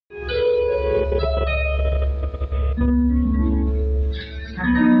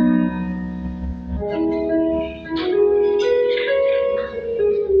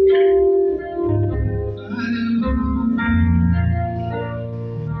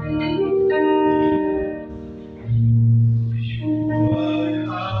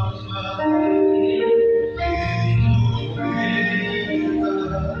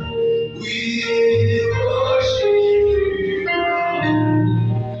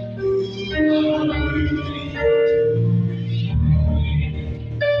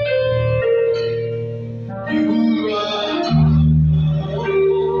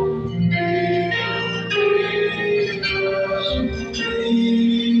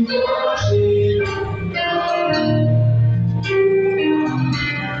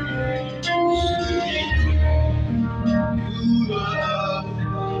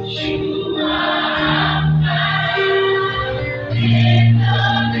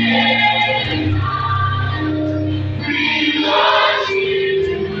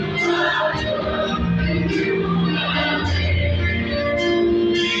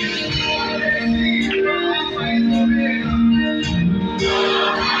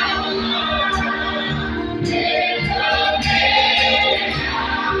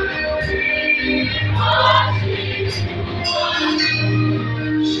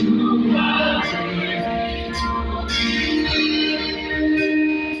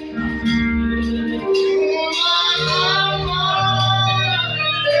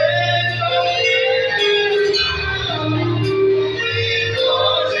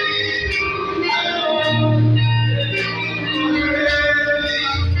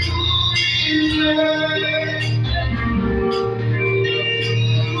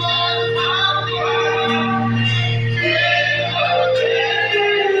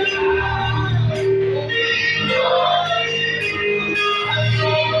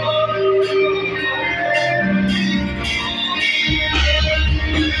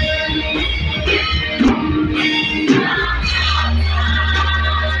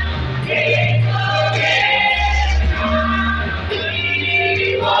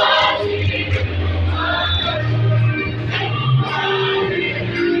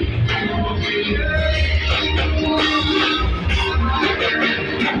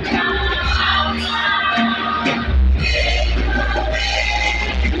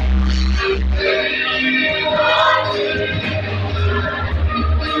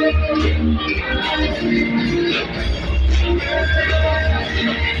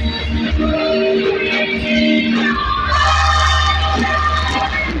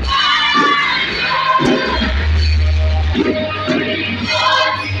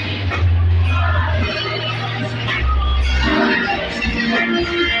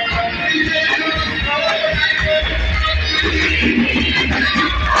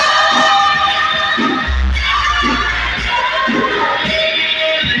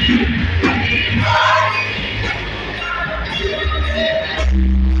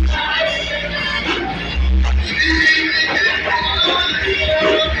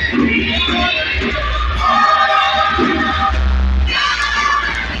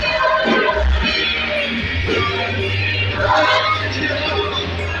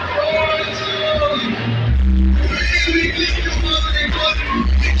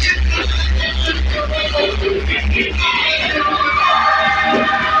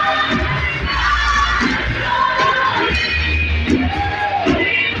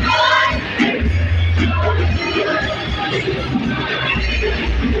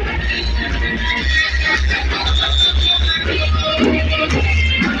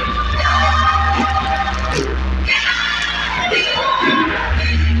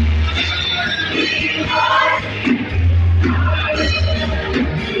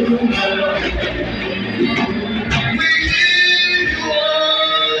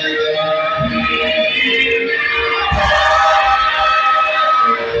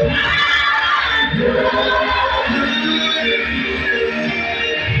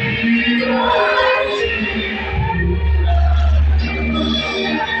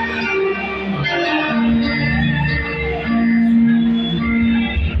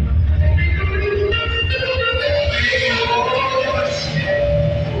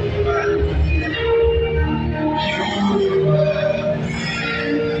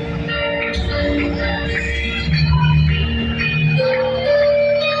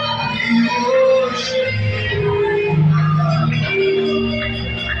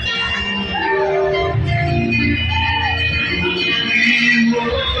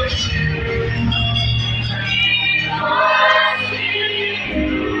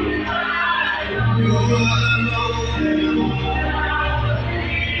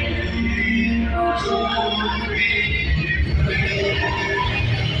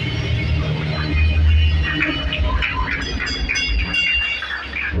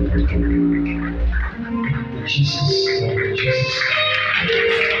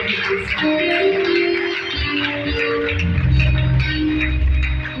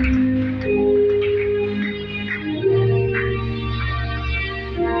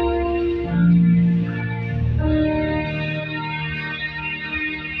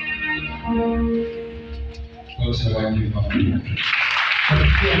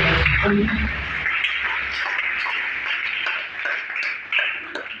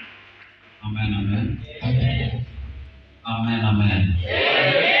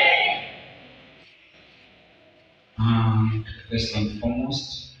First and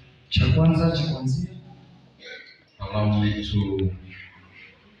foremost, allow me to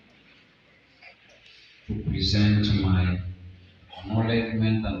present my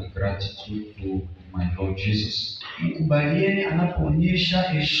acknowledgement and gratitude to my Lord Jesus. Mkubalieni anapoonyesha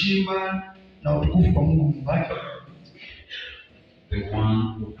heshima na utukufu kwa Mungu mbaki. The one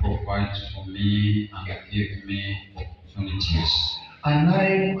who provides for me and gives me opportunities.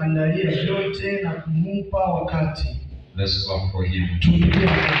 Anayemwandalia vyote na kumpa wakati. Let's clap for him.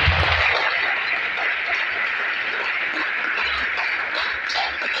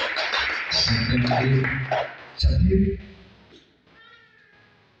 Secondly,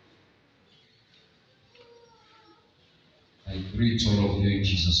 I greet all of you in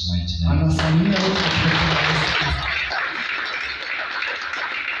Jesus' mighty name.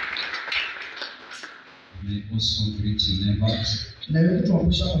 May also greet your neighbors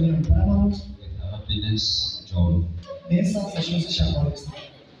with happiness, joy.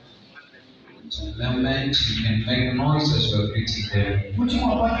 So moment you can make noise as you are greeting them.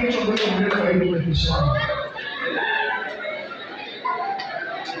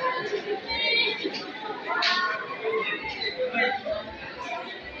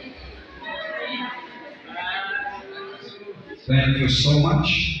 Thank you so much.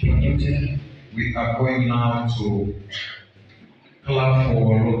 We are going now to clap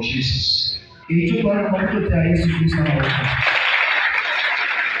for our Lord Jesus.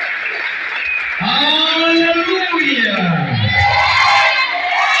 Hallelujah!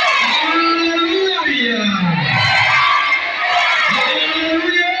 Hallelujah!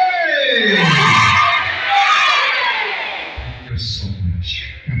 Hallelujah! Thank you so much.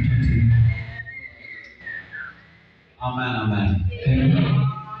 Amen, amen.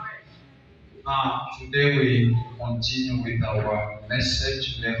 Today we continue with our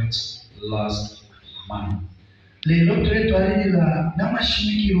message left last month. Lelo twetwalira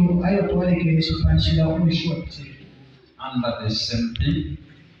namashimikiro ayo twalekesha panshira kumishwa under the same theme,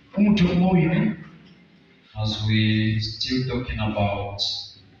 as we still talking about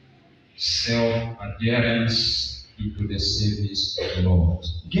self-adherence into the service of the Lord.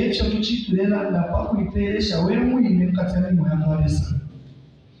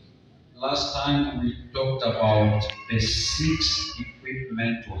 Last time we talked about the 6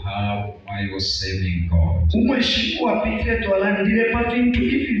 equipment to have while you're serving God. Not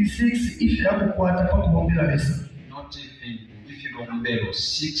even if you don't bear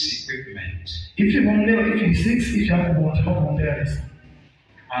 6 equipment.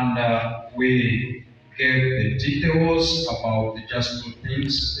 And we gave the details about the just 2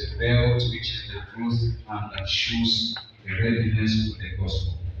 things: the belt, which is the truth, and the shoes, the readiness for the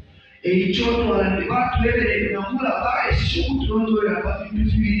gospel. Ekyo twalaba tubeerere namula ba ekishuku tulondolera ba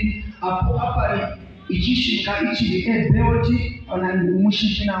bibiri apo apali ikishinga ichiri ebelti ona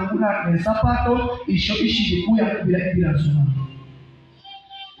umushiki nangula nesapato isho ishiri kuya kubira ibira zuma.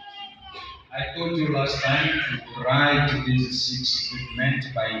 I told you last time to write these 6 equipment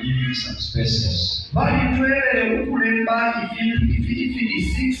by leaving some spaces. Bali tuelele ukulemba ifili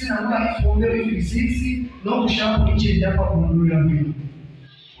 6 nangula ifongero ifili 6 no kushapu ichiri hapa kuondolera mbili.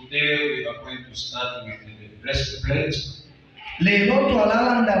 Today we are going to start with the breastplate. Lero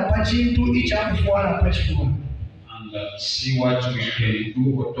twalalanda pachintu ichakufuala pachifuwa. And see what we can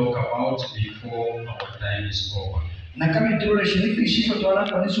do or talk about before our time is over. Na kama tuone shiriki shifo twala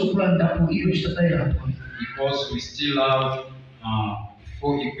kanisa kula ndapo hiyo ishataira hapo. Because we still have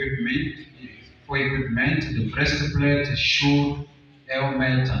 4 equipment, the breastplate, the shoe,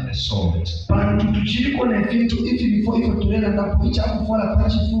 helmet and the sword. Pantu tuchiriko na fintu ifi before ifo tulela ndapo ichakufuala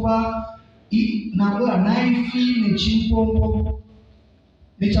pachifuwa nangula knife ni chimpombo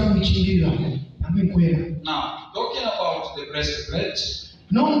nichakuchingirira abikwera. Now, talking about the breastplate,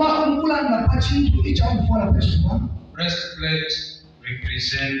 nomba umkulanga pachintu ichakufuala pachifuwa. Breastplate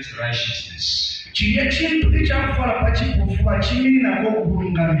represents righteousness. Chiriya chintu ichakufuala pachifuwa chimini na kwa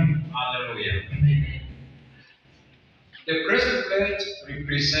kubulungami. Hallelujah. The breastplate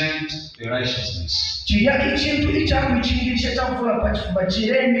represents the righteousness. Chiriya chintu ichakuchingirisha chakufuala pachifuwa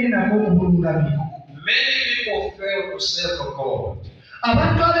chiremini na kwa kubulungami. Many people fail to serve God.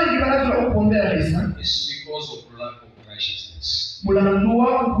 Abantu abengi barazira okugombera lesa. It's because of lack of righteousness.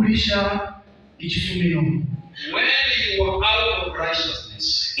 Mulanduwa kugulisha ikisumiro. When you are out of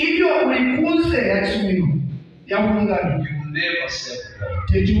righteousness, ibyo ulikunze ya kisumiro ya bulungami, you will never serve God.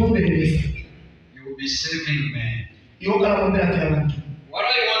 tekiwomberereza. You will be serving men. Yokalagombera abantu. What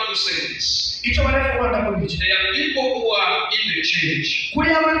I want to say is, Icho balefuwanda kubichi. there are people who are in the church. Kuli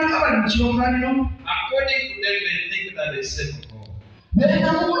abantu abali mu kirunganiro. According to them, they think that they serve God.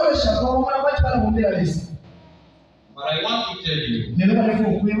 Bena mukulosha kwa omwana bati balagombera lesa. But I want to tell you, Nero balefu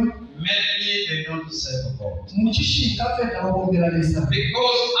okwema. many they don't serve God. Mukishinga fena bagombera lesa.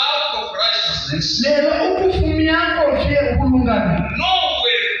 Because out of righteousness, Lero ukufumyako fye obulungami. no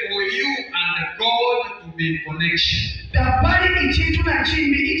way for you and God to be in connection. Tapali ikintu na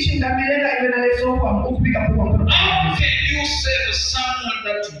chimbi ichindamirera ibena lesa okubika kwa How can you serve someone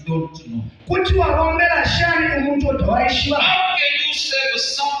that you don't know? kuti wagombera shani omuntu otawaishiwa. How can you serve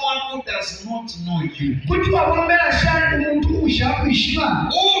someone who does not know you? Kuti wagombera shani omuntu ushakuishiwa.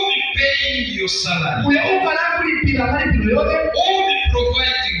 Who will be paying your salary? Uye ukala kulipira malipiro yote. Who will be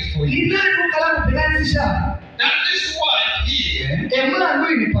providing for you? Inani ukala kupeganisha. That is why here, Emulandu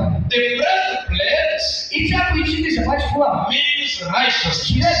ilipana. the breastplate Ichakuichindisha pachifuwa. means righteousness.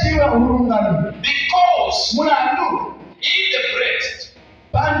 Chiletiwa obulungami. Because Mulandu in the breast,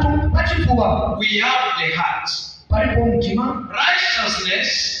 bantu pachifuwa. we have the heart. Palipo mtima.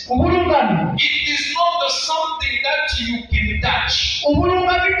 Righteousness, Obulungami. it is not something that you can touch.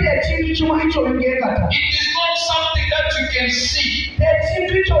 Obulungami tekintu kimwe icho ingekata. It is not something that you can see.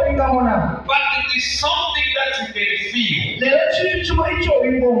 Tekintu icho ingamona. But it is something that you can feel. Lero kintu kimwe icho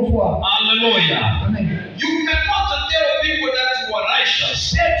ingomfwa. Hallelujah. Amen. You cannot tell people that you are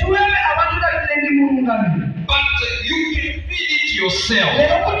righteous, Tetuwele abantu bakile ndi mulungami. but you can feel it yourself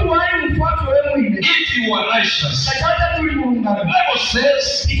Lero kuti wali mfwatu wewe mwine. if you are righteous. Kachata tuli mulungami. The Bible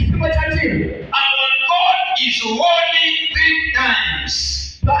says Ikipimo cha tili. our God is holy 3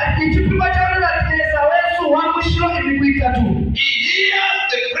 times. Ikipimo cha wale watilesa wesu wamushiro imikuita tu. He hears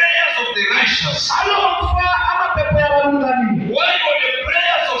the prayers of the righteous, Alo mfwa ama pepo ya walungami. while the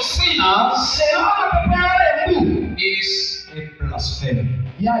prayers of sinners Lero ama pepo ya wale mbu. is a blasphemy.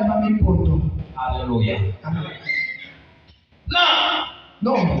 Ya imami mpoto. Hallelujah. Amen. Now,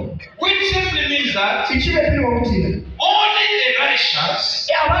 No. which simply means that Ichile pili wakutile. only the righteous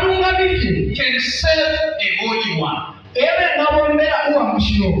Abalungami fye. can serve a holy one. Ewe ngabombera uwa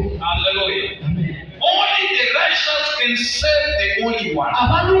mshiro. Hallelujah. Amen. Only the righteous can serve the holy one.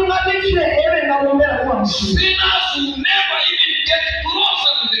 Abalungami fye ewe ngabombera uwa mshiro. Sinners will never even get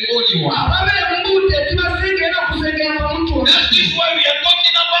closer to the holy one. Ababele mbute tunasenge na kusenge na mtu. That is why we are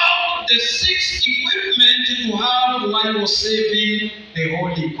talking about the 6 equipment to have while you're serving the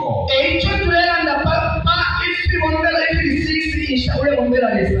holy God. Eicho tulenda pa ifi bombera ifi 6 insha ule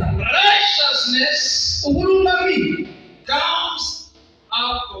bombera lesa. Righteousness Ubulungami. comes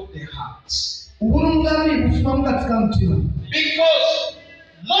out of the heart. Ubulungami kufumamu katika mtima. Because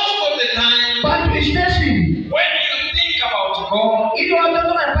most of the time, Bantu ishiteshi. when you think about God, Ili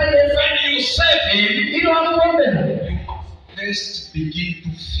watoto na pale lesa. when you serve Him, Ili wamuombera. you must first begin to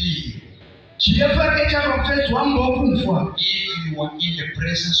feel If you are in the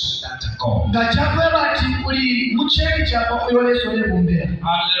presence of that God.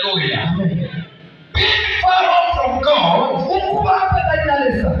 Hallelujah. Being far off from God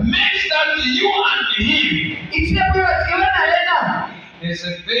means that you and Him is a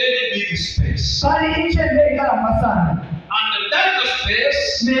very big space. And that space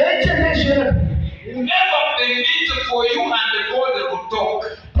will never permit for you and the God to talk.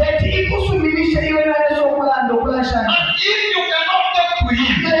 And if you cannot talk to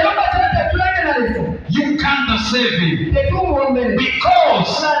Him, you can't save Him.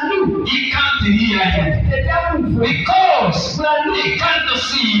 Because He can't hear you. Because He can't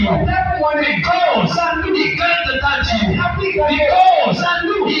see you. Because He can't touch you. Because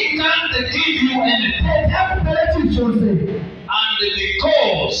He can't give you anything. And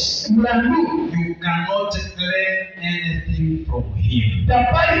because you cannot claim anything from Him.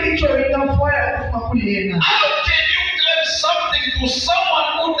 How can you claim something to someone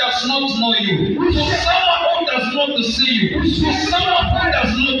who does not know you? To someone who does not see you? To someone who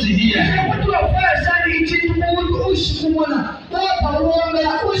does not hear you?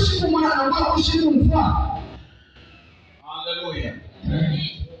 Hallelujah.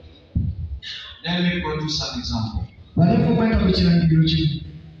 Let me produce an example.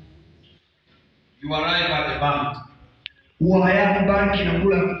 You arrive at the bank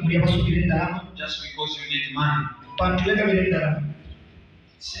just because you need money.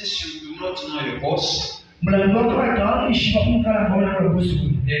 Since you do not know your boss,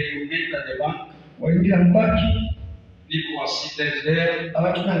 then you enter the bank. People are seated there.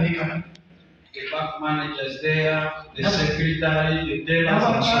 The bank manager is there, the secretary, the tellers,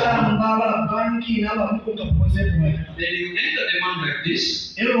 and so on. Then you enter the bank like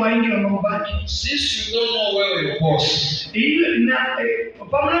this. Since you don't know where your boss,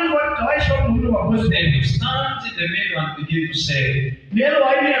 then you stand in the middle and begin to say,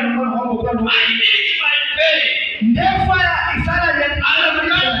 I need my pay. I have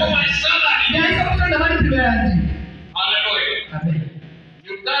come for my salary. Hallelujah.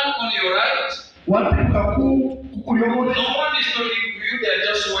 You turn on your right. No one is talking to you, they are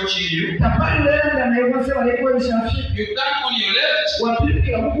just watching you. You turn on your left. No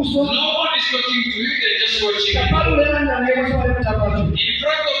one is talking to you, they are just watching you. In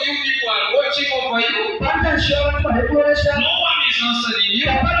front of you, people are watching over you. No one is answering you.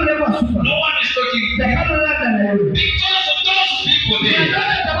 No one is talking to you. Because of those people there,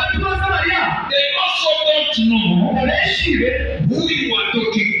 they also don't know who you are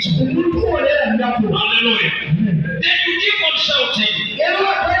talking to. Hallelujah. Then you keep on shouting,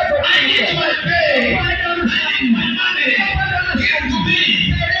 I need my pay. I need my money. Give to me.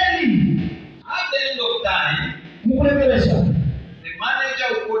 At the end of time, the manager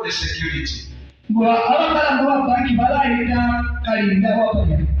will call the security.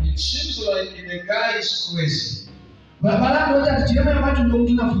 It seems like the guy is crazy.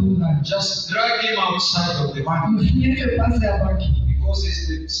 Just drag him outside of the bank. Because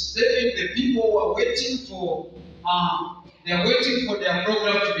it's the people who are waiting for they are waiting for their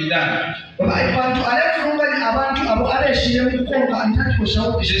program to be done.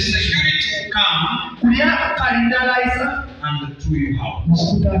 The security will come and throw you out.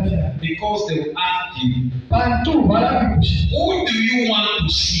 Because they will ask you, who do you want to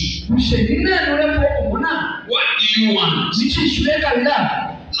see? What do you want?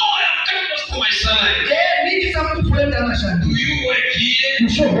 No, I have come for my salary. Do you work here?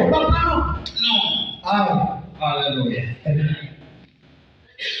 No. Hallelujah.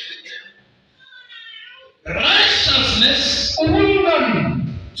 Righteousness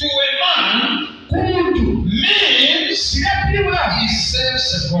to a man means he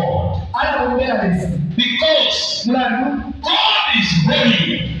serves God. Because God is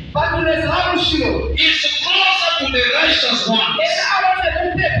holy. Is closer to the righteous ones.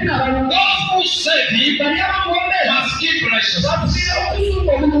 Those who save him must keep righteousness.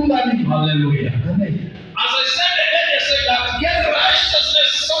 Hallelujah. As I said earlier, said that righteousness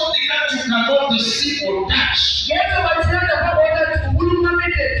is something that you cannot see or touch.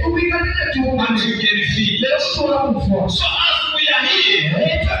 But you can feel. So as we are here,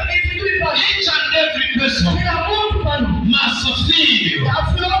 each and every person must feel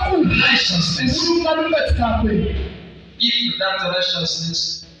righteousness. If that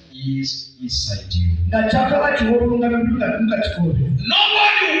righteousness is inside you, nobody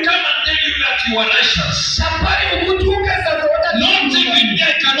will come and tell you that you are righteous. Not even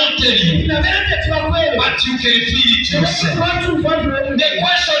they cannot tell you, but you can feel it yourself. The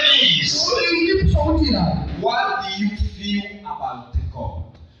question is, what do you feel about God?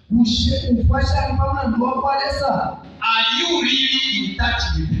 Bushe ufasha mama ndo kwalesa. Are you really in touch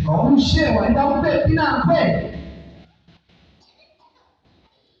with God? Bushe waenda upe pina mpe.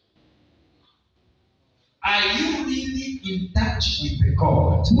 Are you really in touch with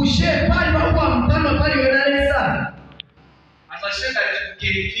God? Bushe pali wa mtano pali wenalesa. As I said that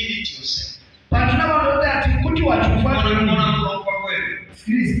you can feel it yourself. Patuna wanoda ati kuti wachufanya.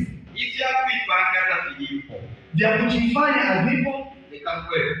 Sikiliza. If you have feedback hata filipo. Vya kujifanya havipo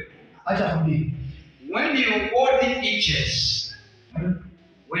Nikamkweli. acha kubii. When your body itches.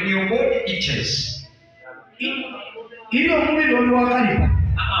 When your body itches. Hilo mwili ndio wakalipa.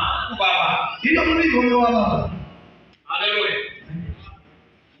 Baba. Hilo mwili ndio wa baba. Hallelujah.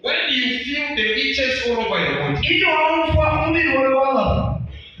 When you feel the itches all over your body. Hilo haumfa mwili ndio wa baba.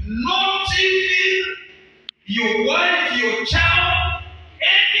 Not even your wife, your child,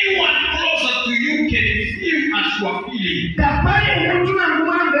 anyone closer to you can feel as you are feeling. Tapari mtu na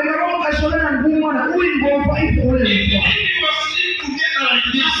ngoma mbele roka shole na ngoma na huyu ngoma ipo ule. If you are sitting together like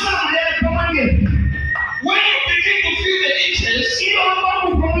this, when you begin to feel the itches,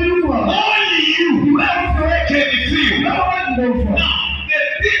 only you can feel. Now, the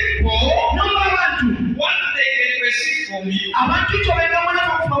people, what they can receive from you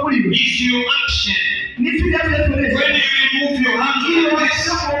is your action. When you remove your hand like this,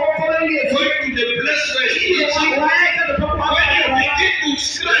 going to the place where it's itching, when you begin to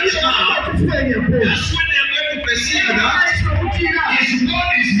scratch now, that's when they're going to perceive that his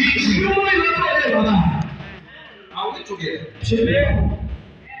God is itching. Are we together?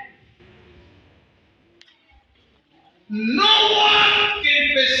 No one can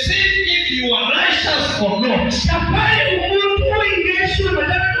perceive if you are righteous or not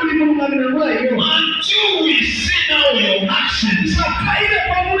until we see now your actions. That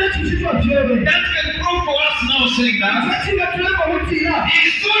can prove for us now saying that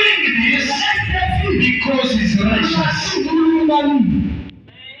he's doing this because he's righteous.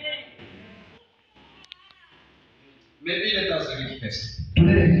 Maybe let us read first.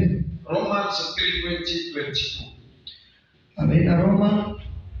 Romans 3:20-22. Roma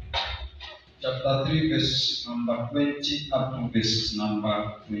Chapter 3, verse number 20 up to verse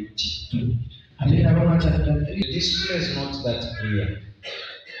number 22. Roma chapter 3. The display is not that clear.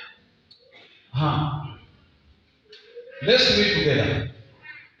 Let's read together.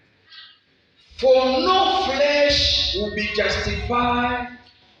 For no flesh will be justified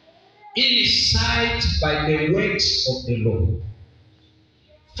in his sight by the works of the law.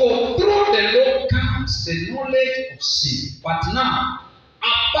 For through the law comes the knowledge of sin. But now,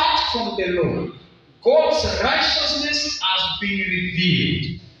 apart from the law, God's righteousness has been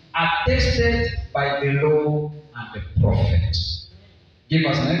revealed, attested by the law and the prophet. Give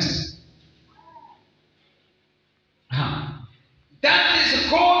us next. That is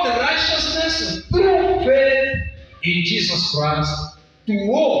called the righteousness through faith in Jesus Christ to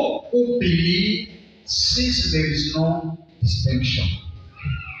all who believe, since there is no distinction.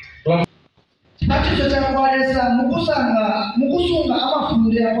 Nacho chakwalesa mukusunga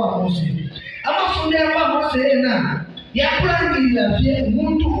amafunde kwa Mose. Amafunde kwa Mose ena yakulangirira vye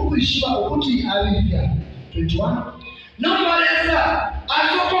umuntu ukwishwa okuti abifya. 21. Nomalesa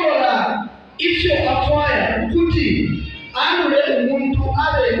asokolola ifyo afwaya okuti anule umuntu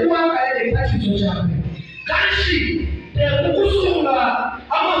abe uwakaele kachizo chakwe. Kanshi mukusunga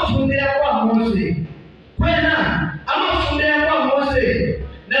amafunde kwa Mose. Kwena amafunde kwa Mose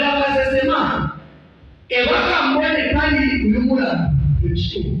nebakasesema ebaka mbone kandi uyumula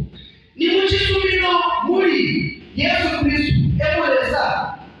uchitu ni muchisumino muri Yesu Kristo emolesa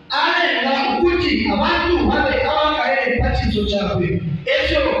alenga ukuthi abantu babe abakaele pachizo chakwe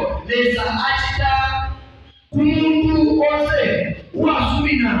ekyo leza achita kumuntu ose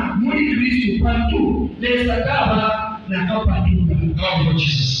wasumina muri Kristo pantu leza kaba na kapatinga. God of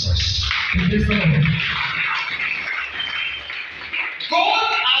Jesus Christ.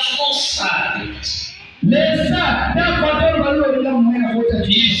 God has no side. He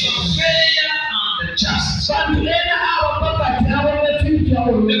is fair and just. The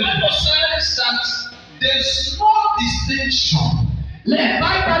Bible says that there's no distinction, no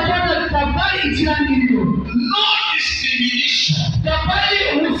discrimination. God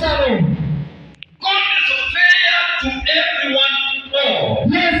is fair to everyone all.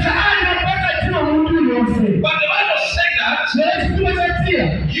 But the Bible says that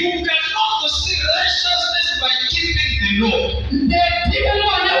you cannot see righteousness by keeping the law.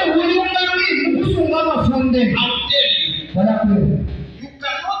 I'll tell you. You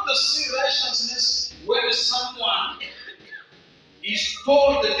cannot see righteousness when someone is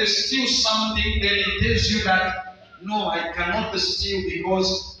told that they steal something, then he tells you that no, I cannot steal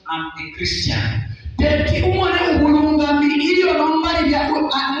because I'm a Christian. Teti umone ubulungami iliyo nombali ya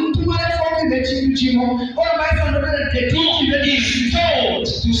mtu mwana foki bechi chimo. Or by some other teti is told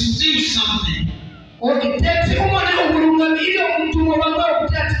to steal something. Okay, teti umone ubulungami iliyo mtu mwana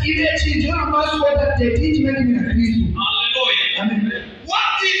kutati ile chinjo ambazo wata teti chimeni na Kristo. Hallelujah. Amen.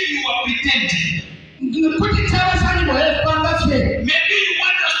 What if you are pretending? Maybe you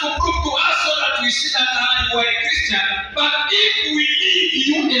want us to prove to us so that we see that you are a Christian, but if we leave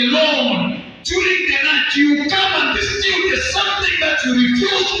you alone during the night, you come and steal the something that you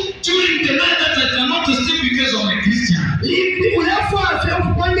refuse during the night that I cannot steal because I'm a Christian.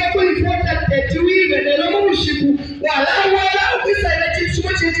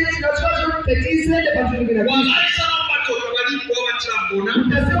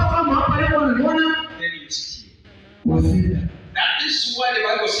 Then you steal. That is why the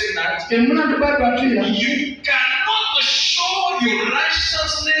Bible says that you cannot show your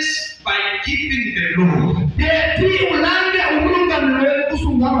righteousness by keeping the law.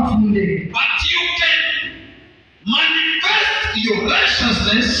 But you can manifest your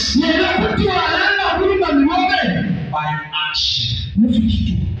righteousness by action.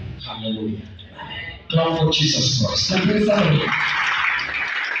 Hallelujah. Clap for Jesus Christ.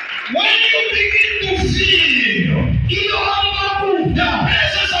 When you begin to feel the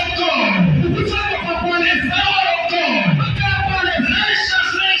presence of God, the power of God,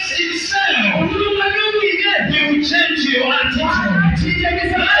 righteousness itself will change your attitude.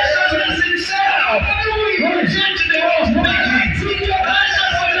 Righteousness itself will change the world of thinking.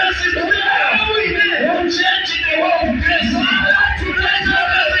 Righteousness itself will change the world of dressing.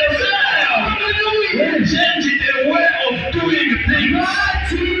 Righteousness itself will change the way of doing things.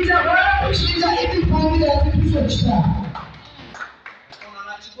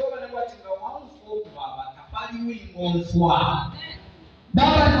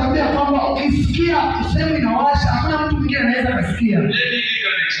 Baba alikwambia kwamba ukisikia sehemu inawasha hakuna mtu mwingine anaweza kusikia. Let me give you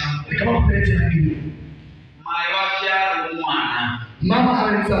an example. Kama kupeleka hivi. Mama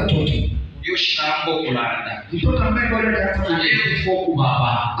anazaa mtoto. Mtoto ambaye bado hajafika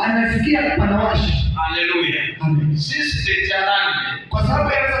baba. Anasikia anawasha. Hallelujah. Amen. Sisi tetanani. Kwa sababu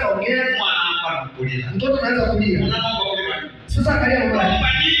anaweza kuongea mtoto anaweza kulia. Sasa angalia mama.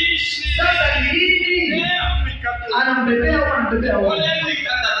 Sasa ni nini? Anambebea au anambebea wapi?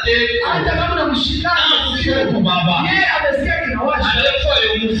 Hata kama unamshikana sio baba. Yeye amesikia kinawasha.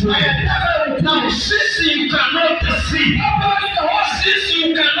 Now since you cannot see, since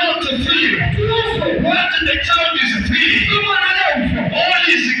you cannot feel what the child is feeling, all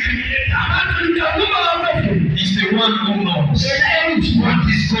is creator is the one who knows what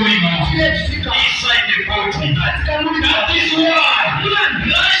is going on inside the body. That is why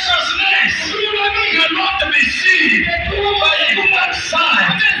righteousness cannot be seen by human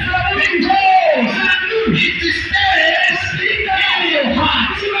sight, because it stays in your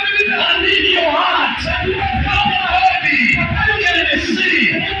heart, and in your heart nobody can see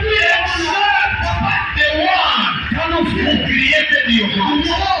except the one who created your heart.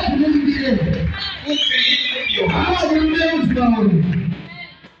 Who created your heart?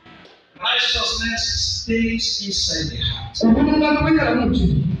 Righteousness stays inside the heart.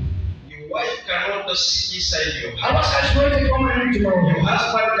 Your wife cannot see inside your heart. Your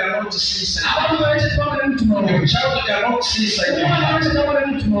husband cannot see inside your heart. Your child cannot see inside your heart. Your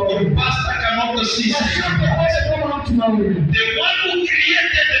pastor cannot see inside your heart. The one who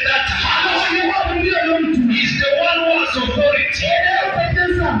created that heart is the one who has authority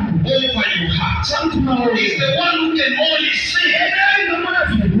over your heart. Is the one who can only see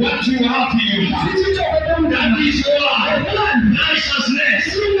what you have in your heart. That is why righteousness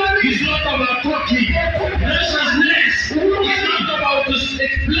is not about talking. Righteousness is not about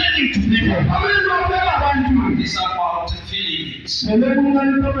explaining to people. It's about feeling it.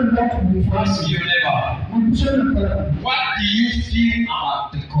 Ask your neighbor, what do you feel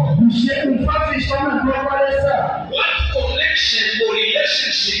about the God? What connection or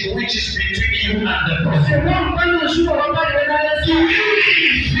relationship which is between you and the God? Do you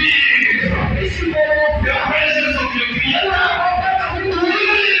really feel the presence of your Creator? Do you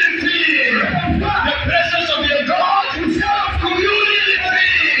really feel the presence of your God? Do you really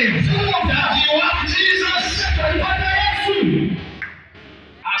feel that you have Jesus?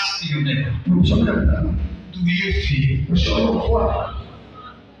 Ask your neighbor, do you feel?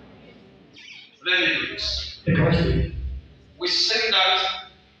 Let me do this. We say that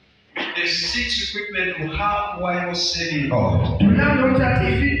the 6 equipment we have while serving God.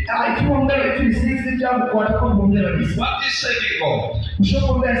 What is serving God?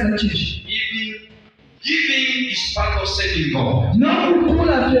 Giving is part of serving God.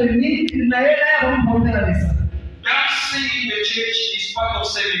 Dancing in the church is part of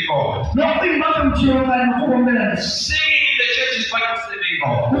serving God. Singing in the church is part of serving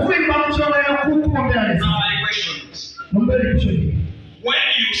God. Now my question is, when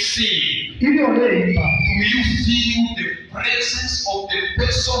you sing, do you feel the presence of the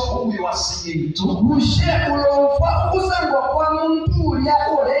person whom you are singing to?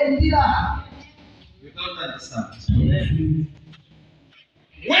 You don't understand.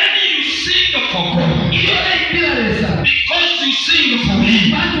 When you sing for God, because you sing for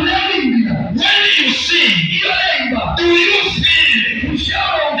Him, when you sing, do you feel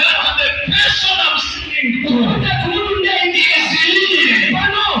that the person I'm singing to is here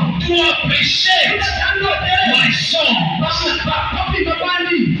to appreciate my song?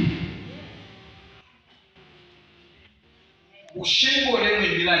 Ushengo leo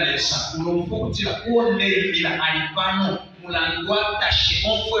bila lesa ulomfokutira kuone bila alipano mulangwa tashe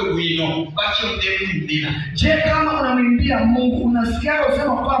ofwe wino bacho ndevu bila. Je, kama unamwimbia Mungu unasikia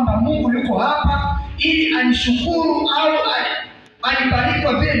usema kwamba Mungu yuko hapa ili anishukuru au anibariki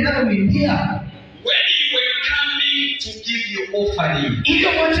vile ninavyoimbia? When you were coming to give your offering,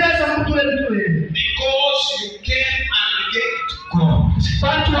 because you came and gave to God.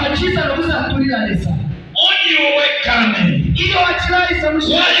 On your way coming,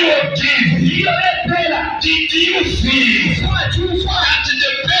 while you are giving, did you feel that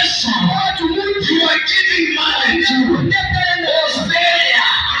the person you are giving money to was there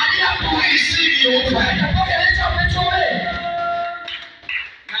to receive your offering?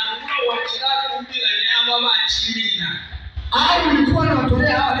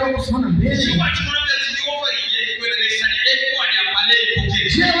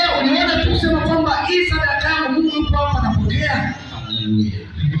 Hallelujah.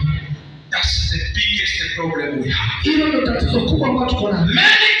 That's the biggest problem we have.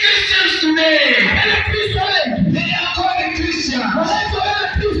 Many Christians today, they are called Christians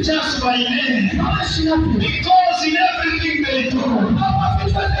just by name, because in everything they do, they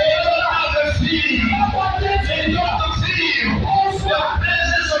don't have a feeling. They don't feel the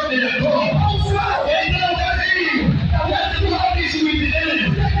presence of the God. They don't feel that God is with them.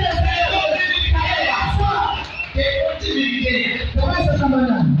 They don't even care.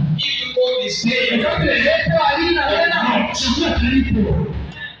 If God is there,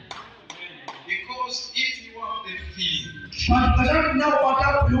 because if you have the feeling,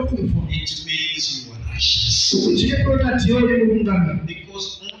 it means you are righteous. Because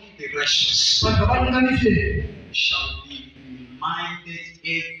only the righteous shall be reminded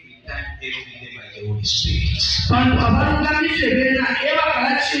every time, every day by the Holy Spirit.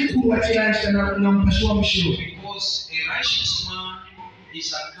 Because a righteous man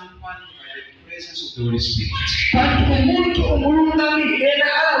is accompanied by the presence of the Holy Spirit.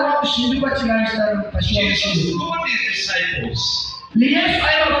 Jesus told his disciples that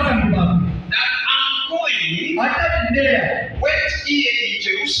I'm going, wait here in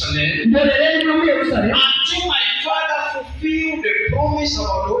Jerusalem until my Father fulfill the promise of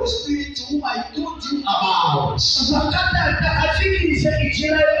the Holy Spirit whom I told you about.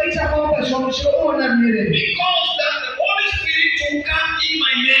 Because that the Holy Spirit will come in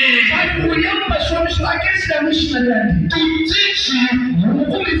my name to teach you and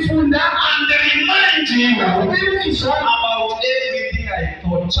remind you about everything I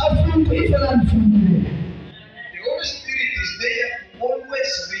taught. The Holy Spirit is there to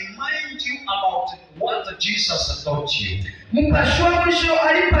always remind you about what Jesus taught you. Which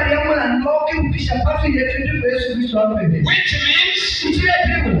means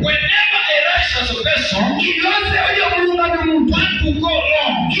whenever a righteous person wants to go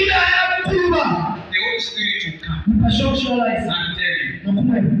wrong, the Holy Spirit will come and tell you,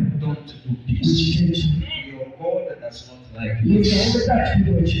 don't do this. Your God does not like this.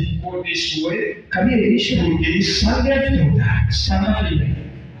 Go this way, do this, do that.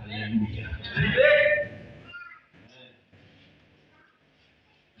 Hallelujah.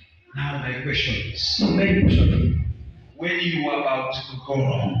 Now my question is, when you are about to go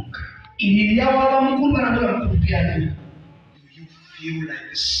wrong, do you feel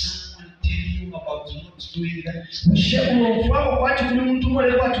like someone telling you about not doing that?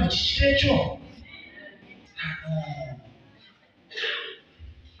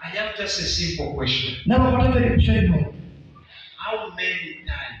 I have just a simple question. How many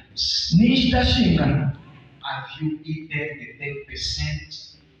times have you eaten the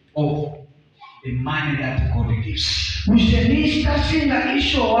 10% of the money that God gives? How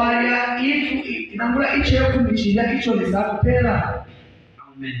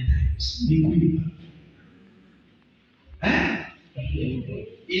many times?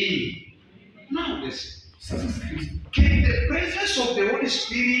 Now listen. Can the presence of the Holy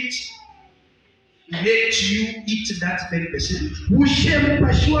Spirit let you eat that very person? Can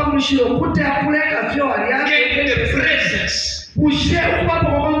the presence?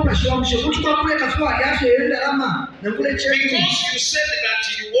 Because you said that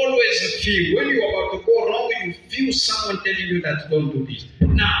you always feel when you are about to go wrong, you feel someone telling you that don't do this.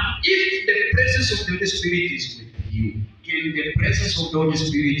 Now, if the presence of the Holy Spirit is with you, can the presence of the Holy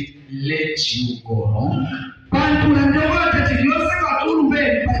Spirit let you go wrong?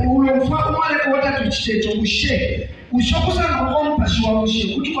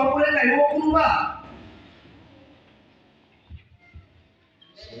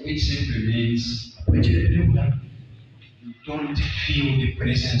 Which simply means you don't feel the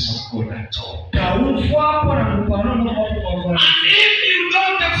presence of God at all. And if you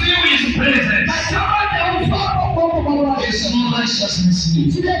don't feel His presence, there's no righteousness in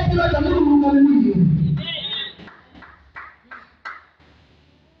you.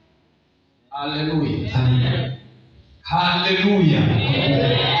 Hallelujah. Hallelujah.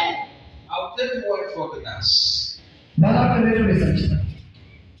 I'll tell you what God does.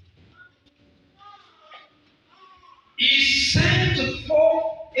 He sent forth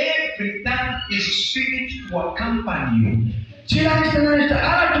every time His Spirit to accompany you.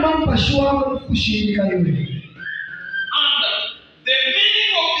 And the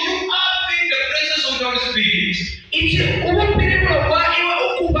meaning of you having the presence of the Holy Spirit is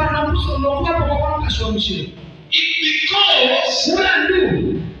because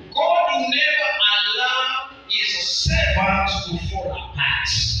God will never allow His servants to fall apart.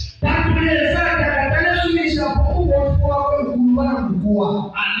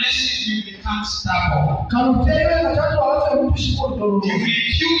 Unless you become stubborn, you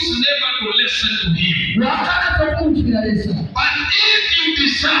refuse never to listen to Him. But if you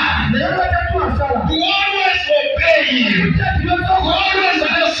decide to always obey Him, to always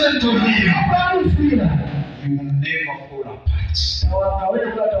listen to Him, you will never fall apart.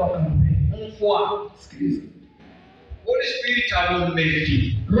 Holy Spirit alone made you.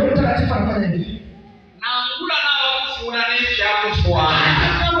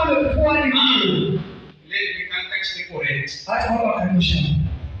 Let me context the correct.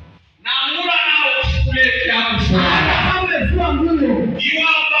 You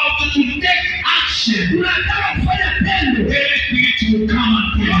are about to take action. Holy Spirit will come and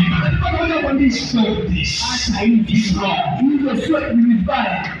tell you stop this. It's wrong.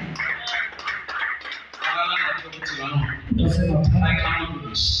 I cannot do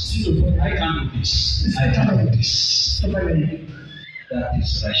this. I can't do this. I can't do this. That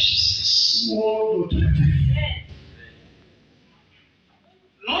is righteousness.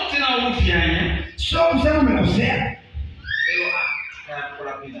 Not in our fear. So,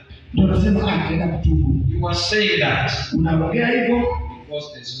 you are saying that because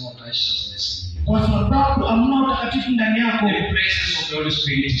there's no righteousness. The presence of the Holy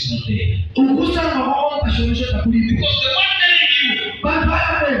Spirit is not there. Because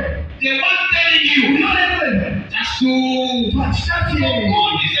the one telling you, just to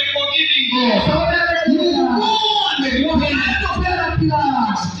God is a forgiving God.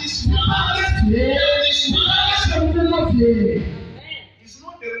 It's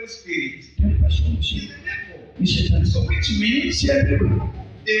not the Holy Spirit. It's the devil. So which means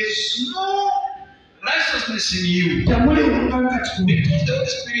there's no righteousness in you. Because the Holy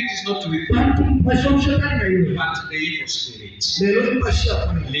Spirit is not with you, but the evil spirit.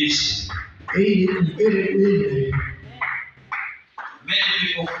 Listen. Many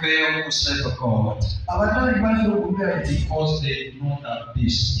people fail to serve God because they do not have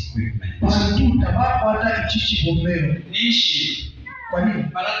this equipment. Nishi.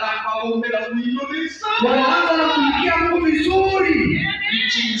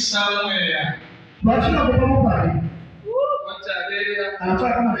 Preaching somewhere.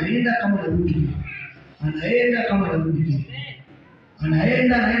 Anafanya kama anaenda kama anarudi. Anaenda kama anarudi.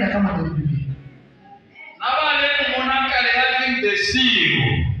 Anaenda kama anarudi. Na wale muona kale having the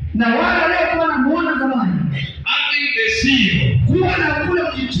seal. Na wale waliokuwa wanamuona zamani having the seal. Kuwa na kule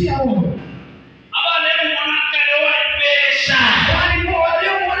kujitia huko. Wale muona kale waipesha. Wale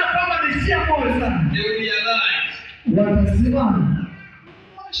waliomuona kama mesia moyo sana. They will realize. Watasimama.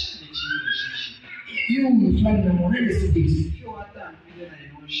 You find the morale cities.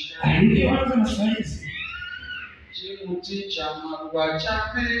 Alianza na science.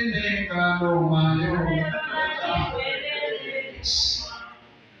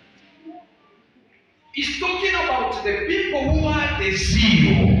 It's talking about the people who are the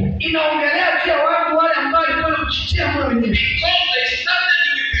zeal. Inaongelea pia watu wale ambao walikuwa kuchitia moyo Because they started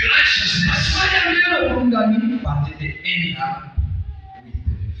with the righteousness, but they end up with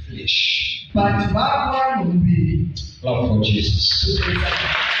the flesh. Love for Jesus.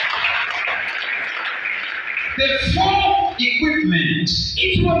 The fourth equipment,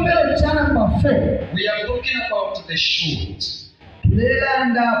 we are talking about the shield,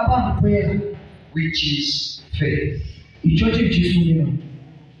 which is faith.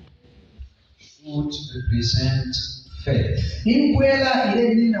 Would represent faith.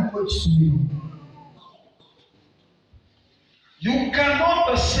 You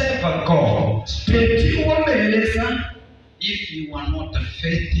cannot serve a God if you are not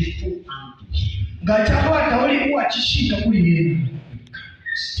faithful unto Him.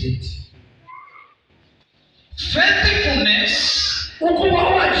 Faithfulness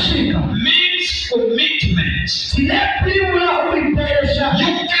means commitment. You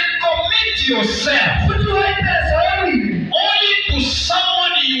can commit yourself only to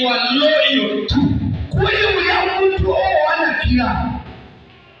someone you are loyal to.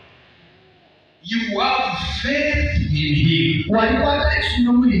 You have faith in Him.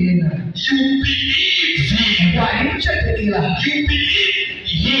 You believe Him. You believe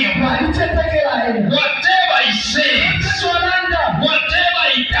Him. Whatever He says, whatever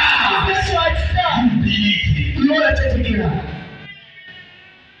He does, you believe Him.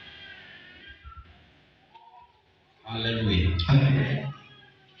 Hallelujah. Amen.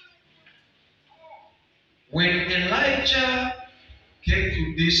 When Elijah came to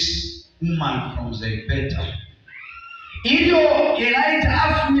this woman from the Bethel,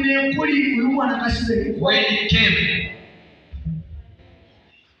 when he came,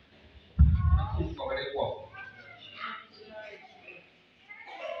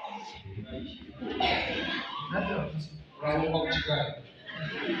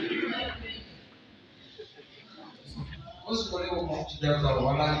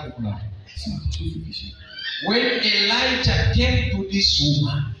 when Elijah came to this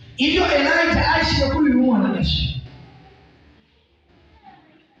woman,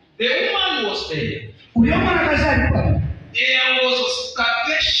 the woman was there. There was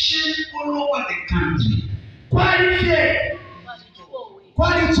starvation all over the country.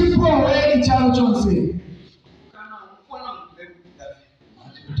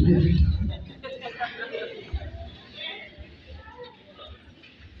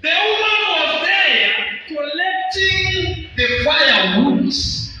 The woman was there collecting the firewood.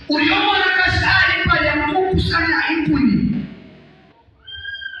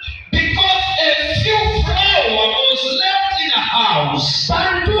 Because a few flour was left in a house.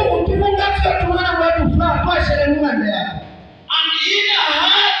 And in her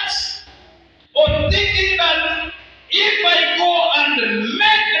heart of thinking that if I go and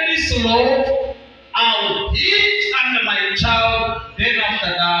make this loaf, I'll eat and my child, then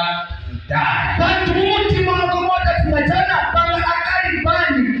after that, will die.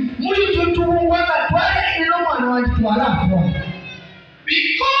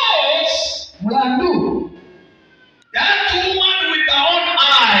 Because that woman with her own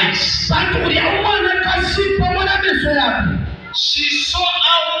eyes, she saw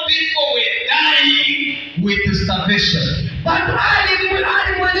how people were dying with starvation.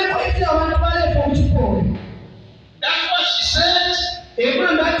 That's what she said.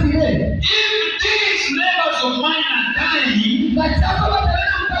 If these neighbors of mine are dying,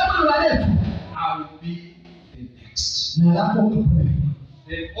 I will be the next.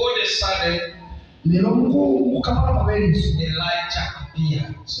 Then all of a sudden, Elijah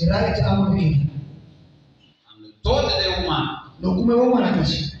appeared and told the woman,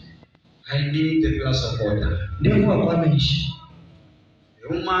 I need a glass of water. The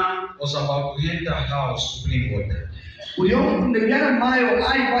woman was about to enter the house to bring water.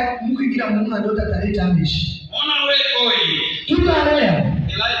 On her way going,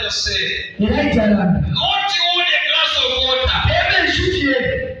 Elijah said, not only a glass of water,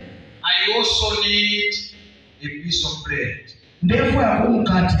 I also need a piece of bread.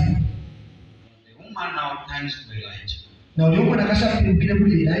 The woman now turns to Elijah.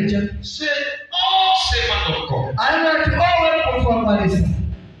 Said, oh, servant of God,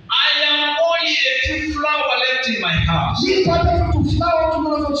 I am only a few flour left in my house.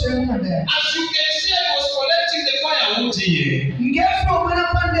 As you can see, I was collecting the firewood here.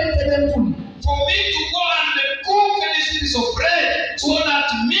 For me to go and cook this piece of bread so that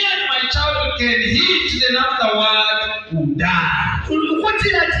me and my child can eat, then afterward will die.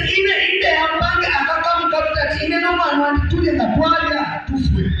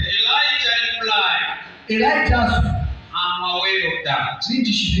 Elijah replied, I'm aware of that.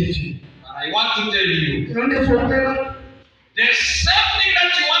 But I want to tell you, There's something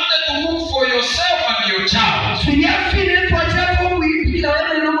that you wanted to look for yourself and your child. Do it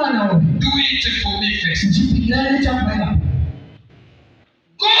for me first.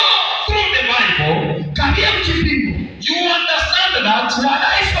 Go through the Bible. You understand that after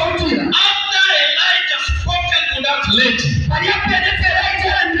Elijah spoken to that lady,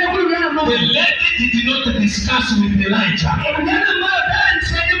 the lady did not discuss with Elijah. The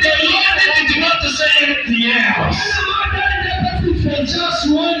lady did not say anything else. They just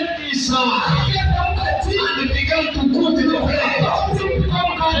went inside and began to go to the place.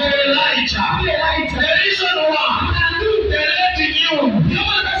 Elijah. The reason why the lady knew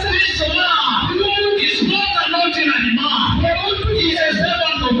this man is not an ordinary man. He is a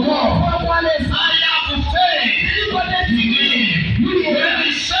servant of God. I have faith in him. When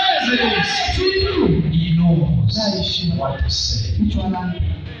he says this, he knows what to say.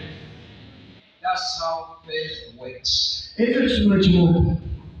 That's how faith works.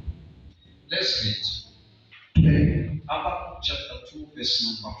 Let's read. Habakkuk chapter 2, verse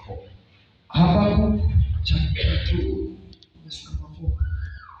number 4. Habakkuk chapter 2, verse number 4.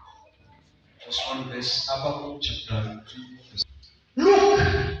 Just one verse. Habakkuk chapter 2, verse. Look,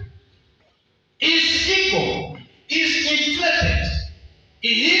 his ego is inflated. He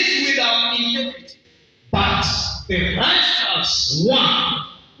is without iniquity. But the righteous one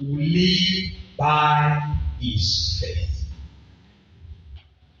will live by his faith.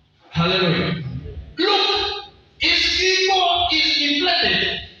 Hallelujah. Look, his ego is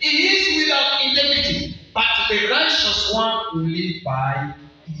inflated. He is without iniquity. But the righteous one will live by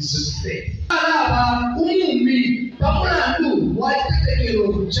his faith.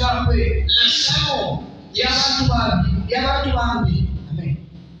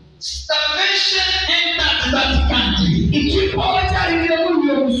 Starvation entered that country. That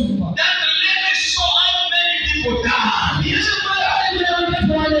lady saw how many people died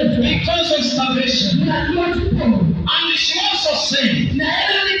because of starvation. And she also said,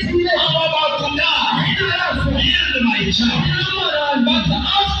 I'm about to die. Heal my child. But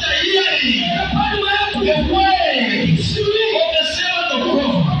after hearing the words of the servant of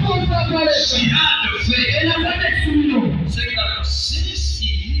God, she had the faith. Saying that since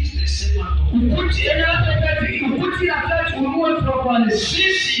he is the servant of God,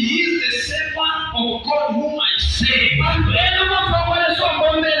 since he is the servant of God whom I save, and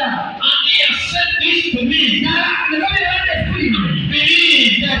he has said this to me,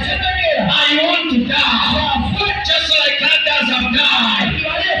 believe that I want to die, just like others have died.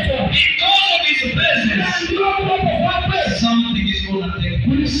 Because of his presence, something is going to take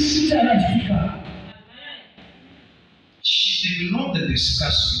place. She did not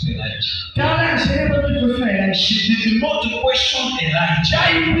discuss with Elijah. She did not question Elijah.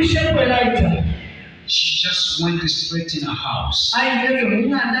 She just went straight in her house and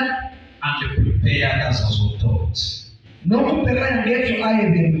prepared as was told. And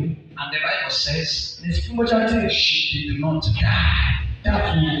the Bible says she did not die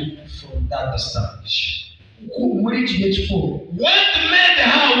from that establishment. What made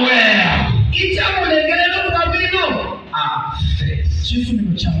her well? Our faith.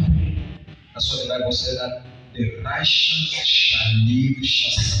 That's what the Bible said, that the righteous shall live,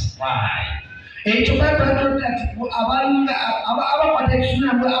 shall survive.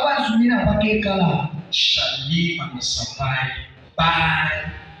 Shall live and survive by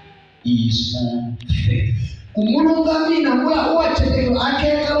his own faith.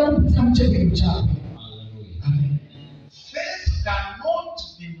 Hallelujah. Faith cannot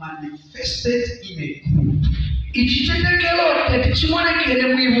be manifested in a group.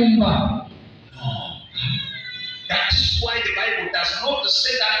 That is why the Bible does not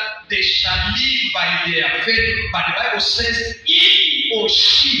say that they shall live by their faith, but the Bible says he or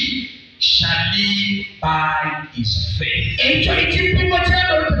she shall live by his faith.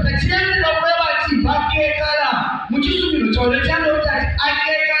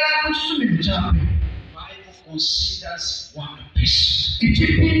 Bible considers one person.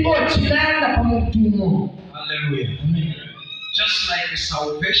 Hallelujah. Amen. Just like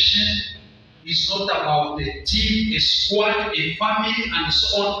salvation is not about a team, a squad, a family, and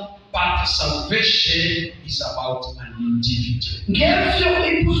so on, but salvation is about an individual.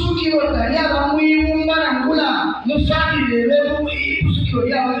 One by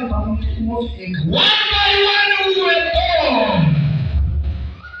one we were born.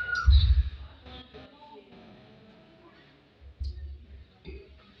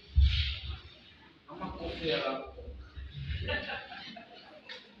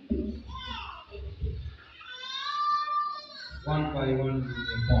 One by one we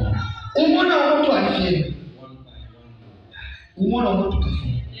were born. One by one we die. umona omuntu kafa.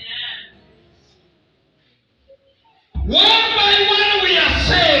 One by one we are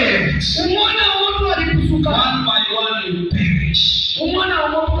saved. Umona omuntu alikusuka. One by one we perish. Umona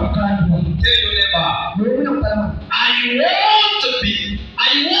omuntu kakandwa. Tell your neighbor, I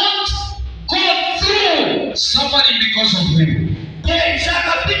won't go through suffering because of you.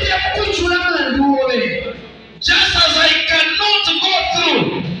 Just as I cannot go through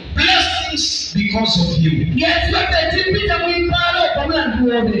blessings because of you.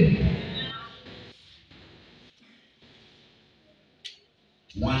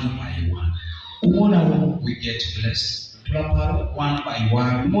 One by one, we get blessed. One by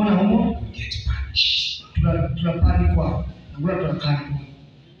one, we get punished.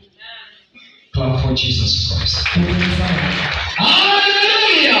 Clap for Jesus Christ.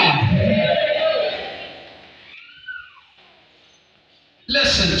 Hallelujah!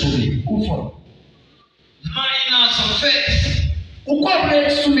 Listen to me. Minus of faith. No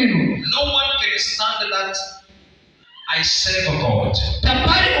one can stand that I serve a God. How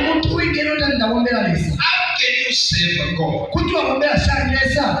can you serve a God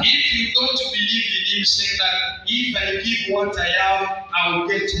if you don't believe in Him, saying that if I give what I have, I will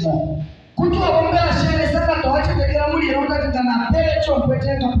get more?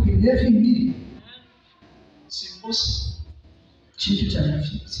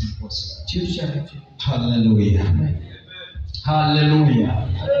 Hallelujah. Hallelujah.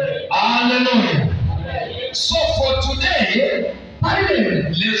 Hallelujah. So for today,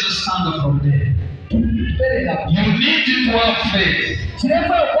 let's stand up from there. You need to have faith. You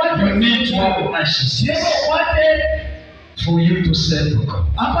need to have righteousness for you to serve God.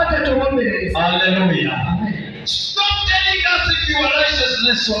 Hallelujah. Stop telling us if you are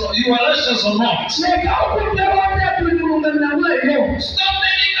righteous or not. Stop telling us if you are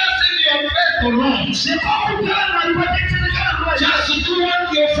faith or not. Just do what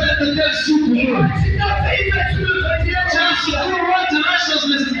your faith tells you to do. Just do what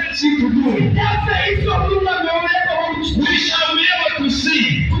righteousness tells you to do. We shall be able to see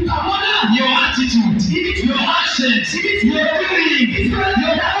your attitude, your actions, your doing,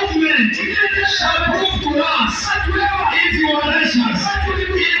 your movement shall prove to us if you are righteous, if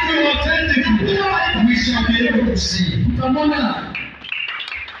you are authentic. We shall be able to see.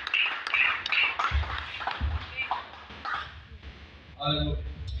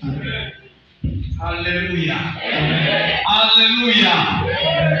 Hallelujah. Hallelujah.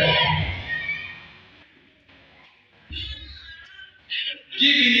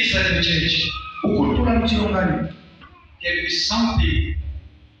 Giving inside the church can be something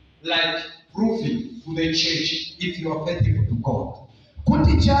like proving to the church if you are faithful to God.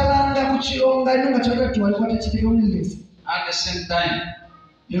 At the same time,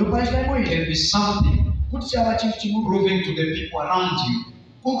 it can be something proving to the people around you.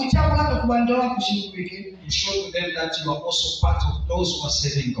 You show to them that you are also part of those who are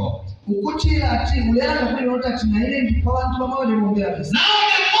serving God. Now the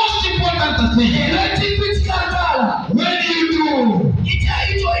most important thing, when you do you have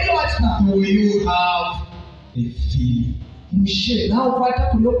a feeling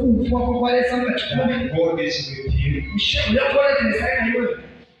that God is with you?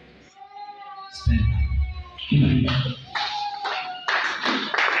 Stand up.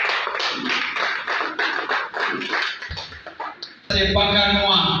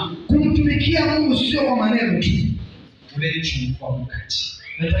 Kumtumikia Mungu sio kwa maneno tu.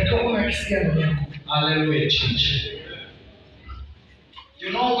 Nataka uwe ukisikia ndani yako. Hallelujah, church. You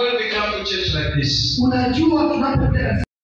know when we come to church like this, unajua tunapoenda